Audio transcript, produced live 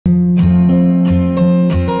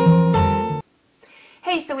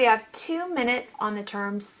we have 2 minutes on the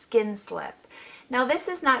term skin slip. Now this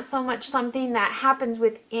is not so much something that happens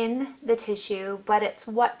within the tissue, but it's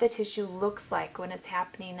what the tissue looks like when it's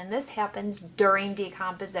happening. And this happens during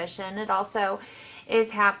decomposition. It also is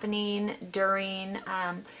happening during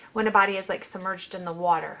when a body is like submerged in the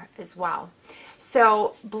water as well.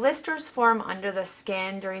 So blisters form under the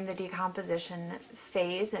skin during the decomposition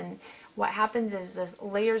phase, and what happens is the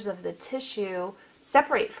layers of the tissue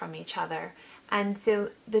separate from each other. And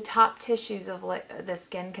so the top tissues of the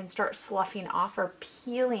skin can start sloughing off or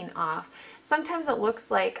peeling off. Sometimes it looks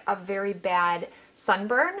like a very bad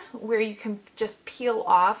sunburn where you can just peel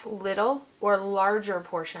off little or larger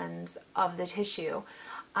portions of the tissue.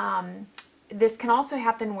 This can also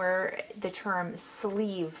happen where the term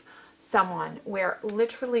sleeve someone, where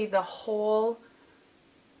literally the whole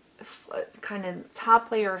kind of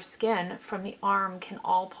top layer of skin from the arm can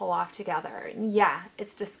all pull off together. And yeah,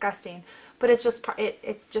 it's disgusting, but it's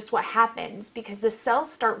just what happens because the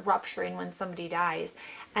cells start rupturing when somebody dies,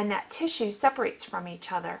 and that tissue separates from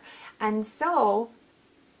each other, and so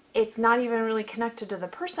it's not even really connected to the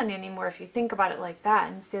person anymore if you think about it like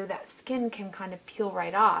that, and so that skin can kind of peel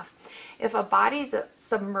right off. If a body's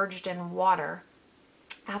submerged in water,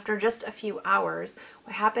 after just a few hours,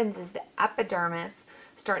 what happens is the epidermis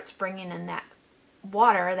starts bringing in that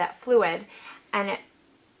water, that fluid, and it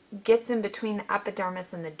gets in between the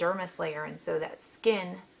epidermis and the dermis layer, and so that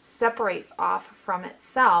skin separates off from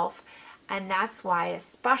itself. And that's why,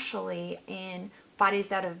 especially in bodies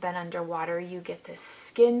that have been underwater, you get this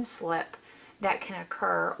skin slip that can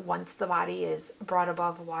occur once the body is brought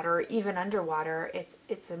above water, or even underwater.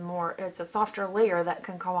 It's a softer layer that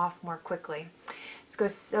can come off more quickly.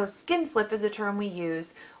 So skin slip is a term we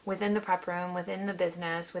use within the prep room, within the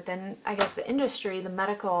business, within, I guess, the industry. The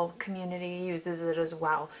medical community uses it as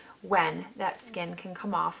well when that skin can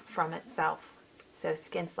come off from itself. So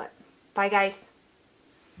skin slip. Bye, guys.